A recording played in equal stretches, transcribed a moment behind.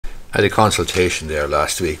I had a consultation there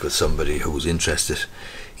last week with somebody who was interested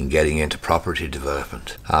in getting into property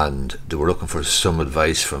development, and they were looking for some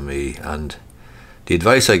advice from me, and the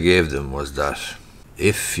advice I gave them was that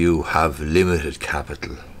if you have limited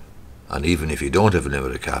capital, and even if you don't have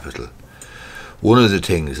limited capital, one of the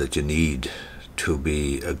things that you need to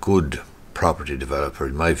be a good property developer,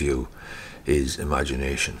 in my view, is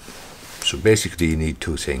imagination. So basically you need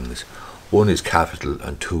two things. One is capital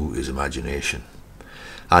and two is imagination.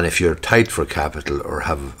 And if you're tight for capital or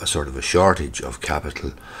have a sort of a shortage of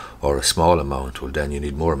capital or a small amount, well then you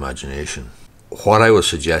need more imagination. What I was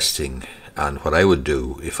suggesting and what I would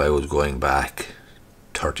do if I was going back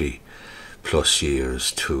 30 plus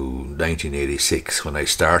years to 1986 when I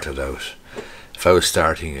started out, if I was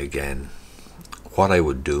starting again, what I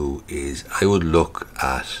would do is I would look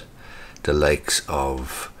at the likes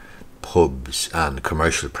of pubs and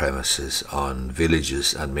commercial premises on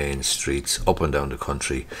villages and main streets up and down the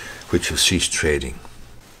country which have ceased trading,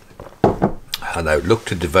 and I would look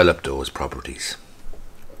to develop those properties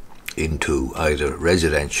into either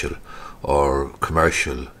residential or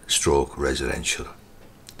commercial stroke residential.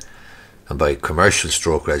 And by commercial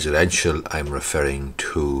stroke residential I'm referring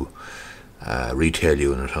to a retail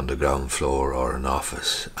unit on the ground floor or an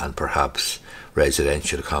office, and perhaps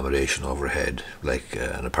residential accommodation overhead like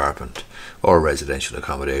an apartment, or residential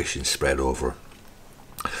accommodation spread over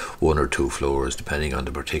one or two floors depending on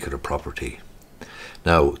the particular property.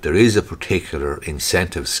 Now there is a particular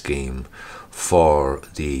incentive scheme for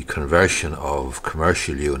the conversion of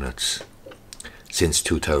commercial units since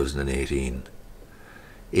 2018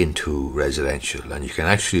 into residential, and you can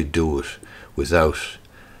actually do it without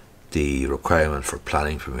the requirement for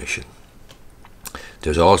planning permission.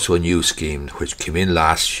 There's also a new scheme which came in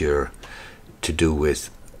last year to do with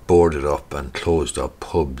boarded up and closed up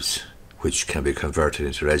pubs which can be converted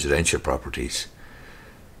into residential properties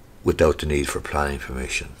without the need for planning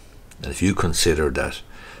permission. And if you consider that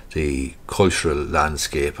the cultural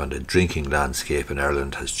landscape and the drinking landscape in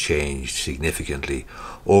Ireland has changed significantly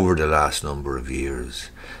over the last number of years,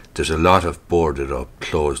 there's a lot of boarded up,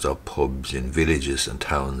 closed up pubs in villages and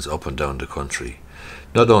towns up and down the country.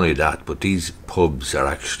 Not only that, but these pubs are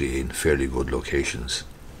actually in fairly good locations.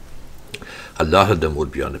 A lot of them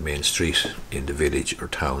would be on the main street in the village or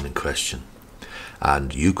town in question.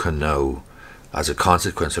 And you can now, as a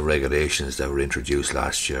consequence of regulations that were introduced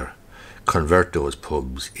last year, convert those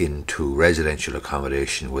pubs into residential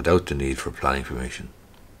accommodation without the need for planning permission.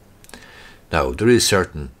 Now, there is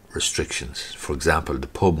certain restrictions. For example, the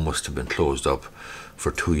pub must have been closed up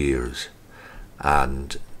for 2 years,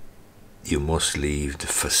 and you must leave the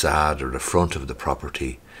facade or the front of the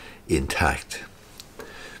property intact.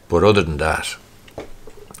 But other than that,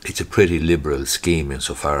 it's a pretty liberal scheme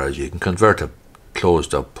insofar as you can convert a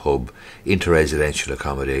closed up pub into residential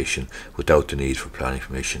accommodation without the need for planning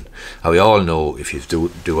permission. And we all know if you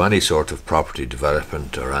do any sort of property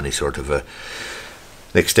development or any sort of an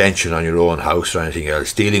extension on your own house or anything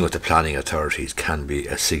else, dealing with the planning authorities can be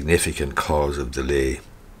a significant cause of delay.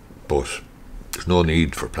 But there's no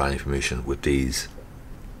need for planning permission with these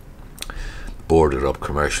boarded up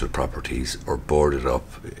commercial properties or boarded up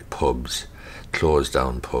pubs, closed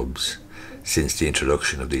down pubs, since the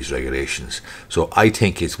introduction of these regulations. So I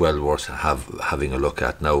think it's well worth having a look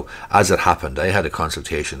at. Now, as it happened, I had a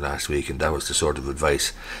consultation last week, and that was the sort of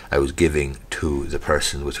advice I was giving to the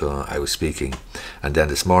person with whom I was speaking. And then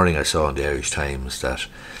this morning I saw in the Irish Times that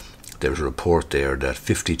there was a report there that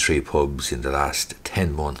 53 pubs in the last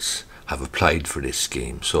 10 months have applied for this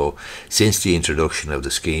scheme. So since the introduction of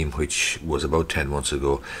the scheme, which was about 10 months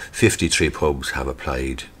ago, 53 pubs have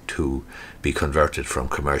applied to be converted from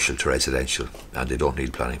commercial to residential, and they don't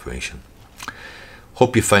need planning permission.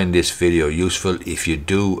 Hope you find this video useful. If you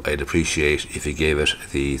do, I'd appreciate if you gave it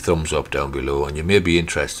the thumbs up down below, and you may be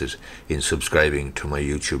interested in subscribing to my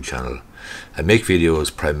YouTube channel. I make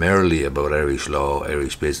videos primarily about Irish law,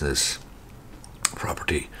 Irish business,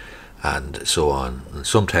 property, and so on. And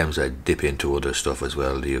sometimes I dip into other stuff as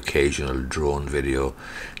well, the occasional drone video,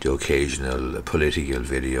 the occasional political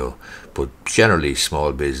video, but generally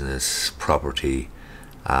small business, property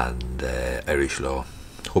and Irish law.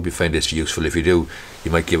 Hope you find this useful. If you do, you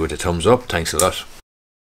might give it a thumbs up. Thanks a lot.